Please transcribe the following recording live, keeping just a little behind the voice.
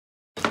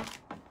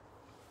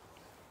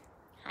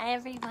Hi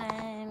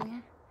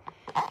everyone.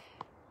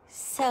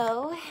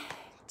 So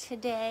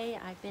today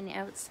I've been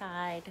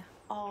outside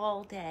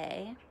all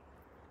day.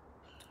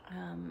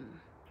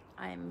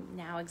 I'm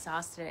now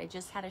exhausted. I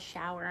just had a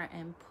shower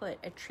and put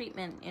a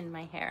treatment in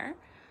my hair.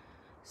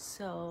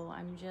 So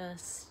I'm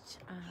just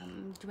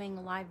doing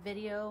a live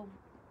video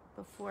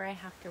before I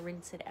have to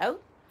rinse it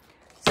out.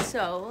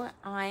 So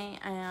I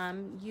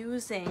am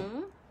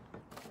using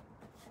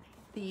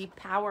the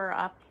Power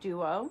Up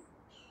Duo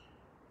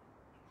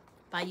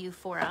by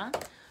Euphoria.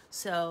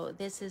 So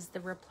this is the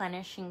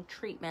replenishing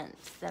treatment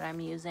that I'm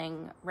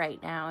using right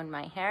now in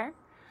my hair.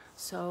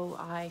 So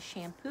I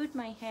shampooed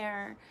my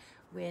hair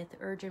with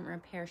Urgent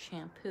Repair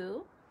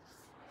shampoo,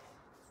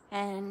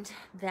 and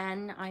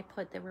then I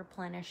put the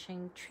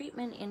replenishing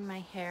treatment in my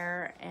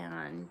hair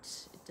and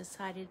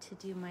decided to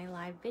do my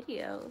live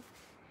video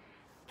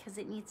because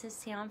it needs to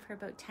stay on for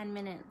about 10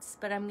 minutes,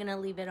 but I'm gonna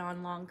leave it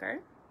on longer.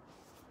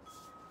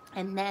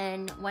 And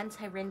then once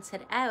I rinse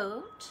it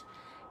out,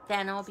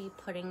 then I'll be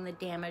putting the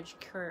Damage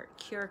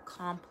Cure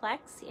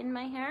Complex in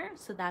my hair.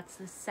 So that's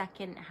the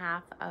second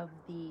half of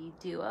the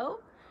duo.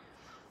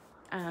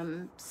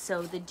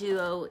 So the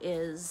duo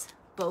is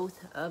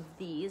both of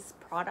these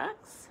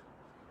products.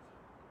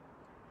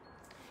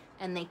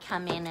 And they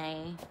come in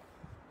a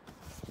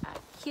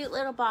cute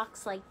little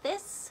box like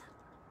this.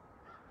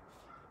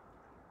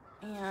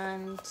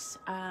 And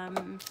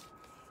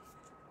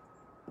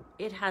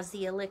it has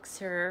the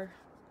Elixir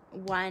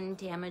 1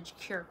 Damage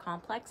Cure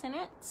Complex in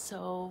it.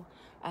 So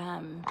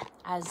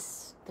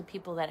as the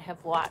people that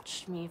have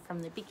watched me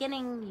from the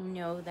beginning, you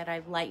know that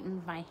I've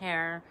lightened my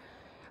hair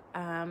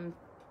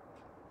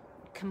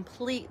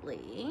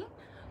completely.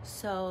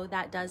 So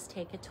that does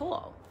take a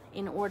toll.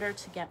 In order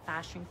to get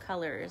fashion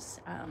colors,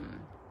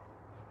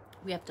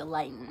 we have to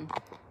lighten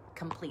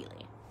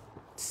completely.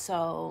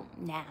 So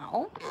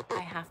now I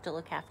have to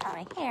look after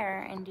my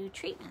hair and do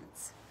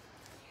treatments.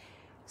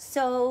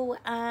 So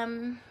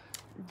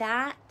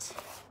that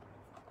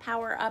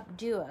Power Up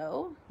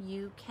Duo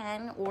you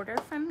can order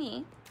from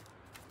me,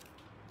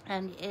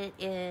 and it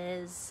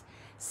is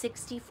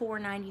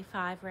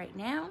 $64.95 right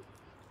now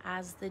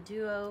as the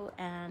duo,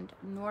 and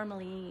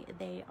normally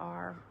they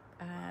are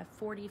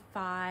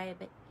 $45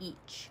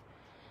 each.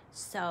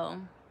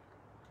 So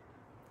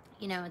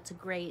you know, it's a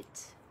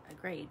great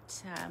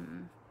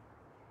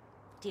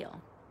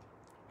deal,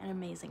 an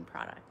amazing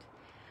product.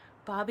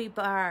 Bobby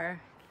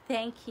Barr,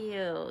 thank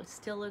you.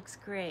 Still looks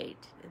great.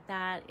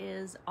 That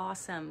is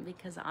awesome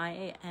because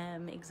I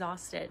am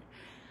exhausted.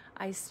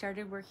 I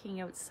started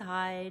working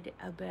outside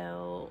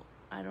about,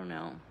 I don't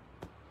know,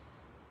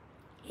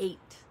 8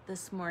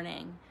 this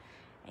morning,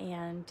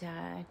 and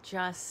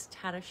just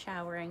had a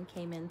shower and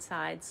came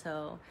inside.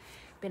 So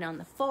been on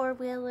the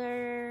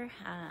four-wheeler,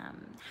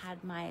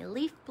 had my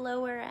leaf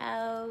blower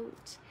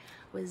out,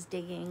 was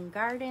digging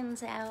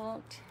gardens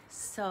out.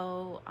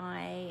 So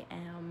I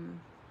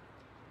am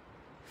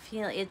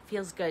it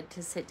feels good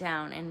to sit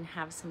down and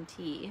have some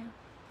tea.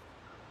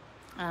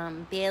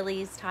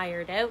 Bailey's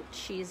tired out.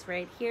 She's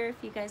right here if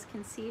you guys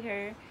can see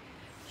her.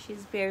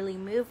 She's barely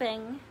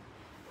moving.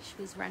 She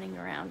was running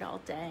around all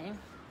day.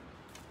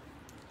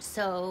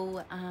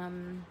 So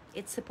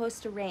it's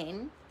supposed to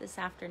rain this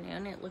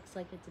afternoon. It looks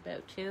like it's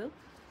about to.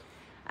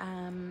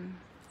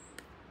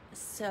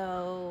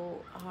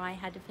 So I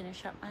had to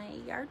finish up my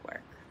yard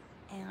work,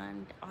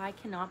 and I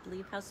cannot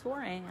believe how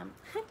sore I am.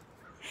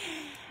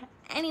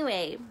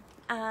 Anyway,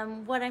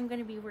 what I'm going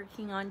to be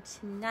working on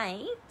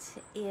tonight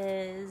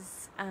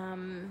is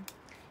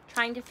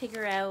trying to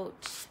figure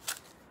out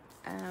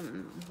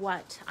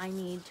what I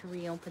need to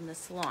reopen the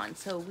salon.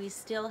 So we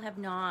still have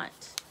not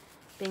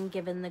been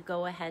given the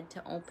go-ahead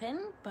to open,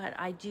 but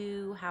I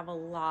do have a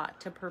lot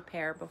to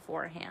prepare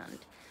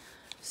beforehand.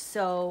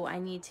 So I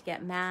need to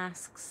get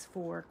masks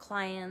for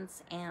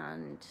clients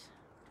and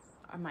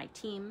my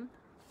team.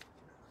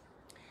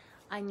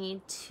 I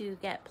need to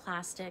get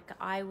plastic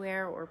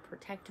eyewear or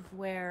protective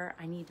wear.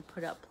 I need to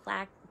put up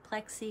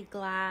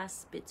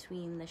plexiglass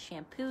between the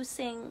shampoo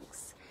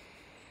sinks.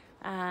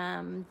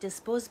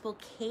 Disposable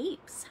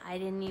capes. I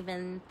didn't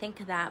even think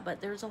of that,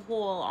 but there's a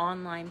whole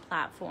online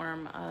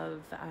platform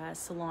of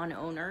salon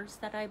owners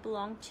that I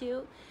belong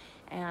to,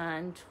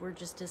 and we're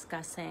just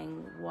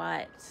discussing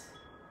what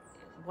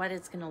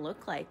it's going to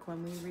look like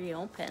when we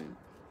reopen,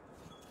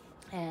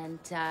 and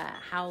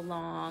how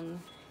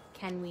long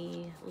can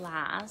we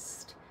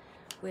last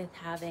with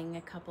having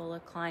a couple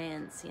of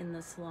clients in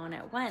the salon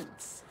at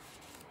once.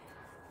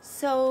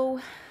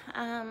 So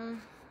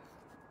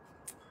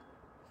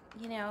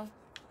you know,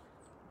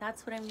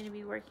 that's what I'm going to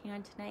be working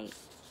on tonight.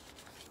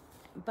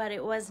 But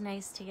it was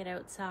nice to get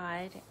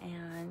outside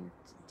and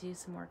do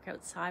some work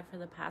outside for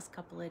the past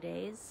couple of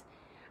days.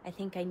 I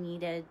think I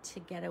needed to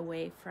get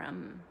away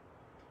from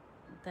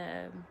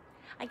the,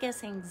 I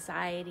guess,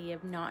 anxiety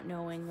of not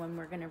knowing when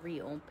we're going to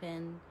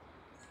reopen,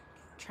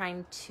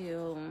 trying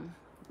to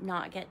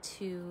not get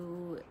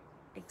too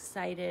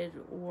excited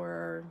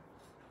or,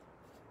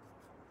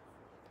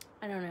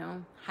 I don't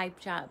know,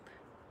 hyped up,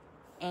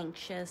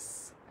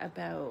 anxious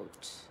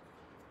about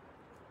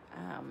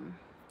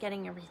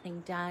getting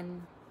everything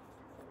done.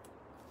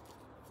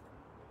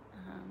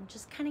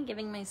 Just kind of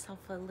giving myself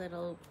a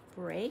little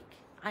break.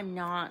 I'm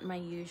not my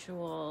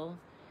usual,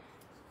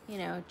 you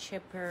know,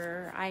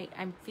 chipper. I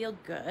feel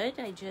good.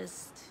 I'm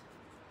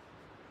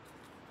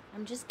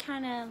just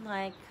kind of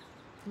like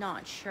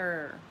not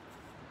sure.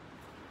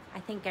 I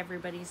think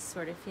everybody's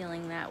sort of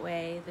feeling that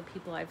way, the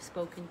people I've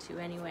spoken to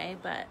anyway,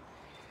 but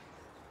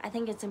I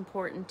think it's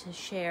important to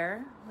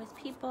share with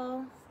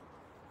people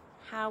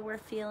how we're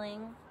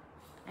feeling.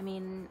 I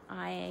mean,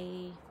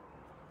 I've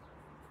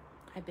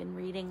been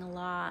reading a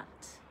lot.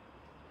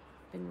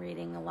 Been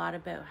reading a lot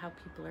about how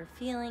people are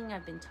feeling.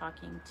 I've been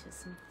talking to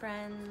some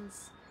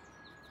friends,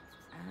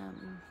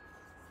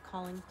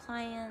 calling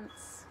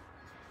clients.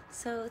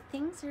 So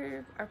things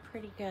are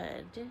pretty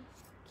good.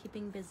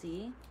 Keeping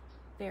busy,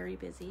 very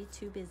busy,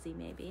 too busy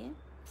maybe.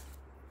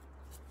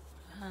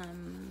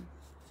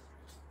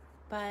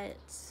 But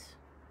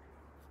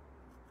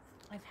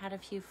I've had a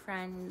few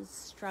friends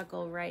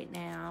struggle right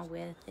now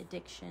with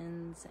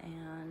addictions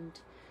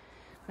and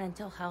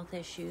mental health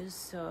issues,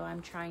 so I'm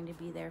trying to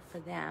be there for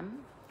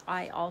them.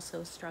 I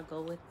also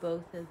struggle with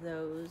both of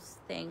those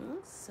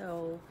things,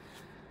 so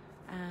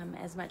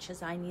as much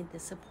as I need the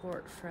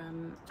support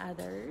from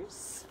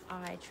others,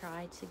 I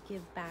try to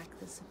give back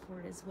the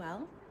support as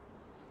well.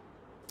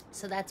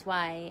 So that's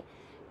why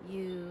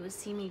you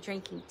see me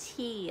drinking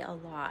tea a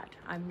lot.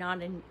 I'm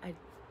not an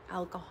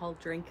alcohol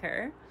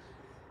drinker.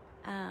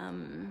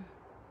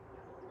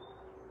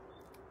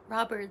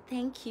 Robert,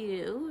 thank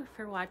you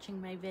for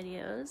watching my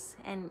videos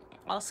and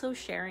also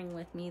sharing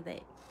with me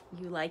that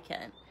you like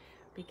it,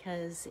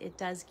 because it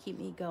does keep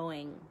me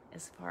going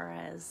as far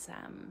as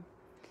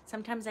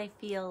sometimes I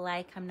feel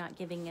like I'm not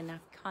giving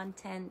enough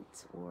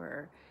content,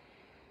 or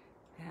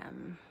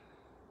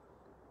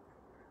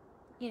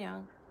you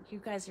know, you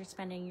guys are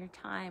spending your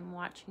time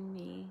watching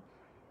me,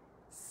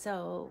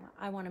 so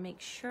I want to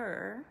make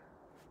sure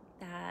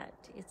that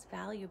it's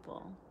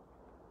valuable.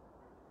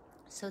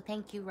 So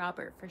thank you,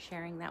 Robert, for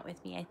sharing that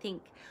with me. I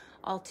think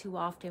all too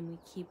often we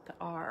keep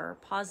our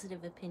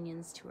positive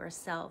opinions to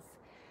ourselves,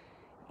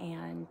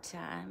 and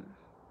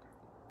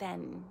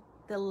then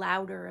the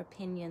louder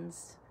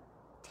opinions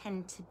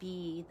tend to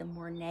be the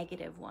more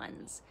negative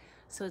ones.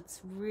 So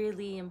it's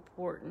really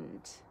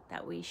important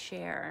that we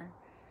share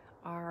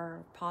our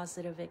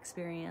positive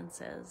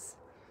experiences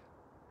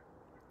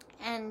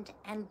and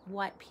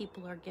what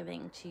people are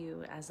giving to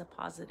you as a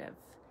positive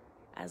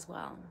as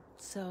well.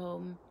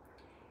 So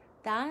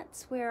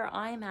that's where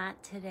I'm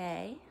at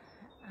today.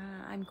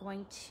 I'm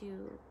going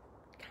to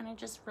kind of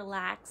just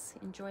relax,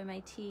 enjoy my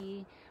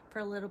tea for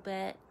a little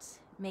bit,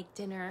 make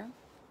dinner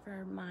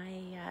for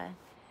my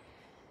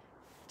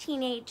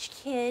teenage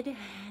kid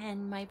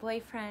and my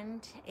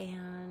boyfriend,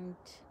 and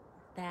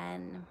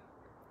then,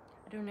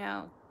 I don't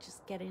know,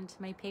 just get into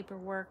my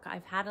paperwork.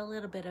 I've had a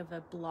little bit of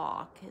a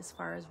block as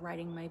far as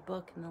writing my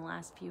book in the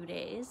last few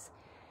days.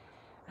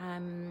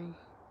 I'm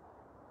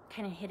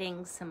kind of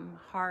hitting some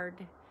hard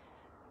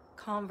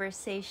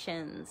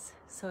conversations,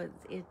 so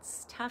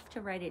it's tough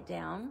to write it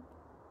down.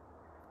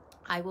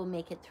 I will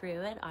make it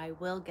through it. I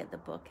will get the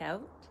book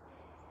out.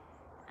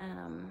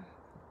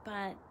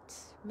 But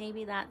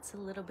maybe that's a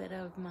little bit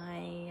of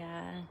my,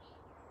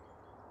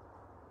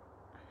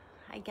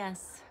 I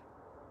guess,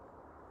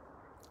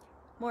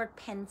 more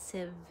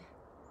pensive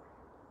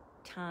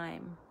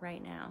time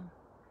right now.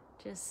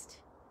 Just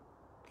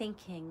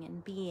thinking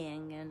and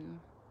being, and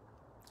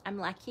I'm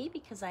lucky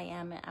because I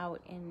am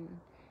out in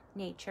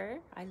nature.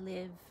 I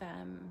live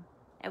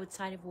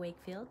outside of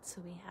Wakefield,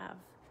 so we have,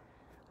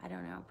 I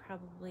don't know,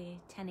 probably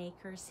 10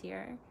 acres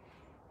here,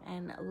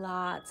 and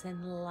lots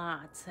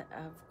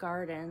of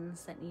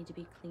gardens that need to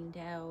be cleaned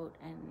out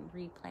and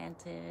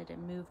replanted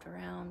and moved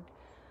around.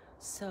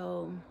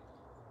 So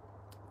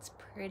it's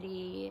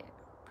pretty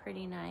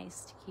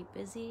nice to keep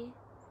busy,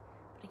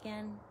 but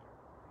again,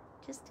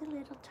 just a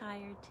little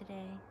tired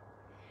today.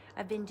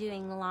 I've been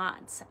doing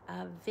lots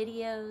of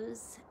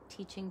videos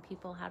teaching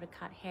people how to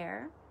cut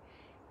hair.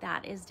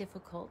 That is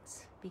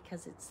difficult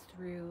because it's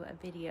through a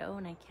video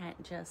and I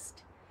can't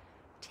just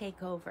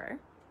take over.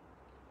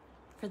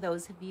 For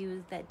those of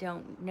you that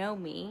don't know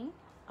me,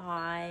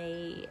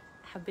 I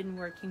have been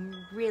working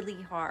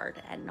really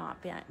hard at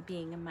not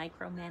being a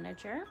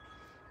micromanager.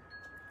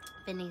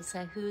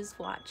 Vanessa, who's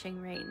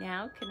watching right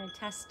now, can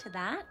attest to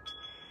that.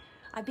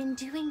 I've been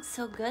doing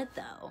so good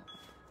though.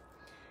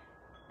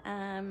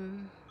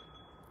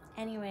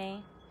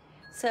 Anyway,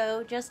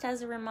 so just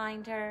as a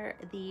reminder,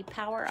 the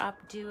Power Up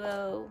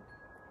Duo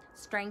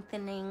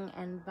Strengthening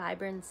and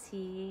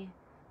Vibrancy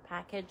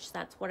package,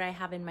 that's what I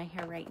have in my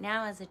hair right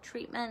now as a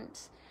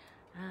treatment.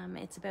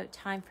 It's about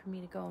time for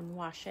me to go and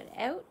wash it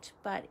out,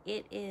 but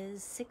it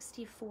is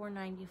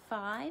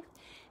 $64.95,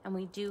 and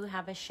we do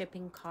have a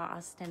shipping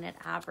cost, and it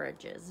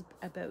averages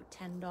about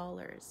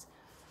 $10.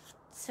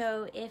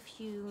 So if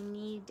you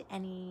need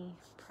any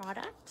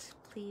product,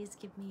 please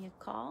give me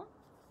a call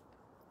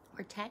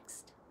or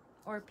text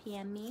or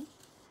PM me,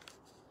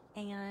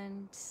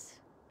 and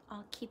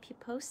I'll keep you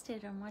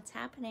posted on what's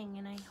happening,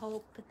 and I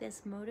hope that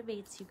this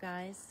motivates you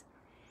guys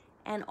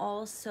And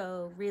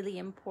also really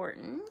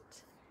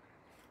important,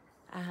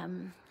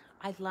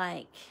 I'd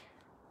like,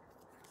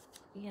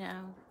 you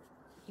know,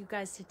 you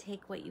guys to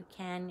take what you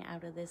can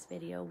out of this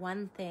video.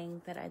 One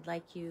thing that I'd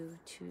like you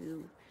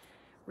to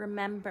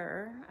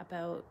remember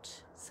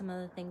about some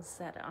of the things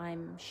that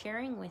I'm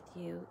sharing with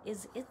you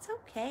is it's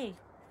okay.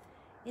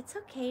 It's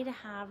okay to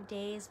have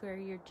days where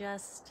you're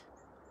just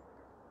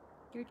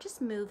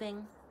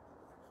moving.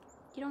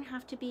 You don't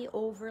have to be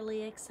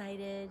overly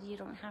excited. You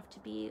don't have to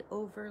be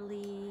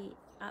overly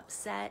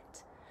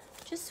upset.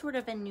 Just sort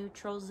of a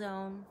neutral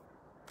zone.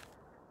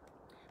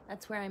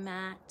 That's where I'm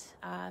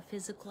at.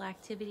 Physical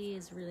activity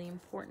is really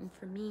important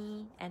for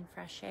me, and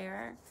fresh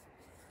air.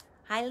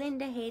 Hi,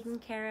 Linda, Hayden,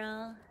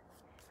 Carol.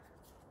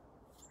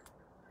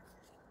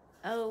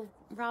 Oh,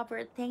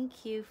 Robert,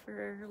 thank you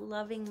for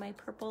loving my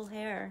purple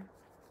hair.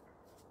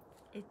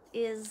 It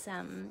is,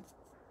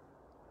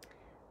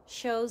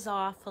 shows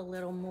off a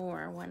little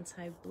more once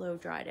I've blow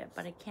dried it,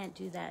 but I can't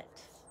do that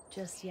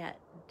just yet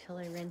until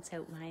I rinse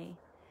out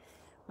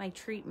my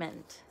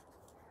treatment.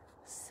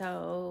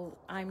 So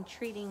I'm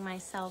treating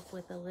myself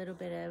with a little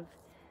bit of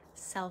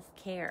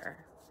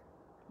self-care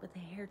with a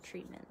hair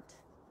treatment.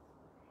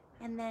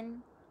 And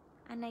then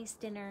a nice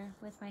dinner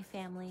with my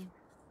family.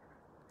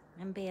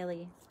 And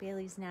Bailey.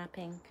 Bailey's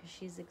napping because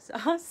she's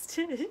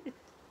exhausted.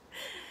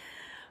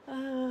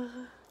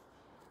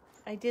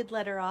 I did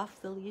let her off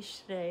the leash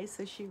today,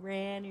 so she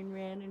ran and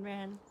ran and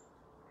ran.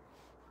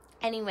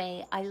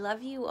 Anyway, I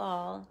love you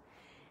all,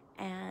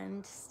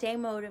 and stay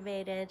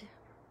motivated.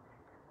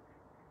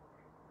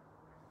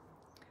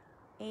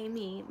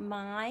 Amy,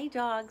 my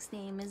dog's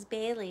name is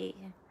Bailey,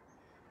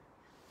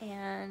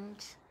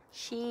 and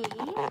she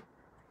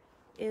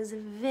is a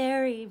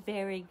very,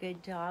 very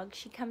good dog.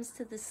 She comes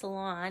to the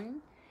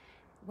salon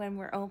when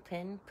we're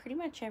open pretty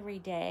much every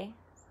day,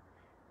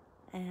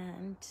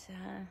 and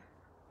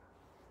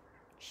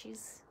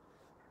she's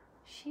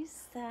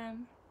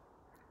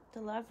the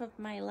love of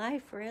my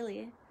life,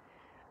 really.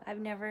 I've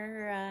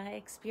never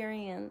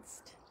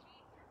experienced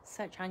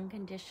such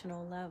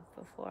unconditional love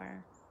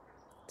before.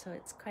 So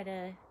it's quite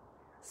a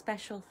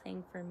special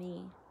thing for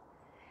me.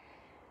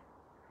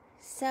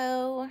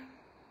 So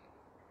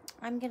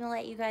I'm going to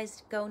let you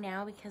guys go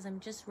now because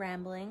I'm just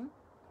rambling.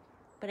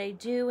 But I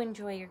do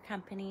enjoy your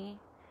company.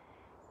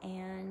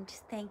 And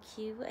thank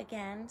you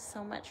again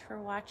so much for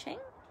watching.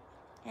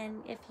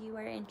 And if you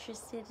are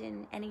interested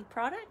in any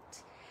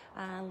product,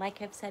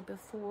 like I've said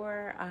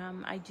before,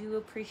 I do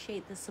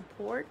appreciate the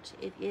support.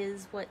 It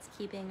is what's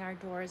keeping our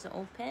doors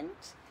open.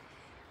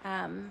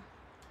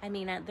 I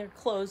mean, they're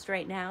closed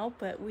right now,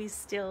 but we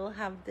still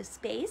have the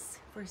space.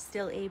 We're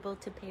still able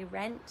to pay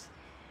rent.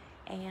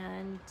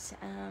 And,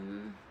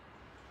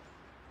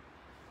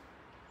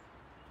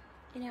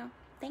 you know,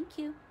 thank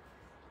you.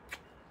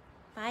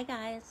 Bye,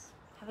 guys.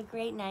 Have a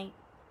great night.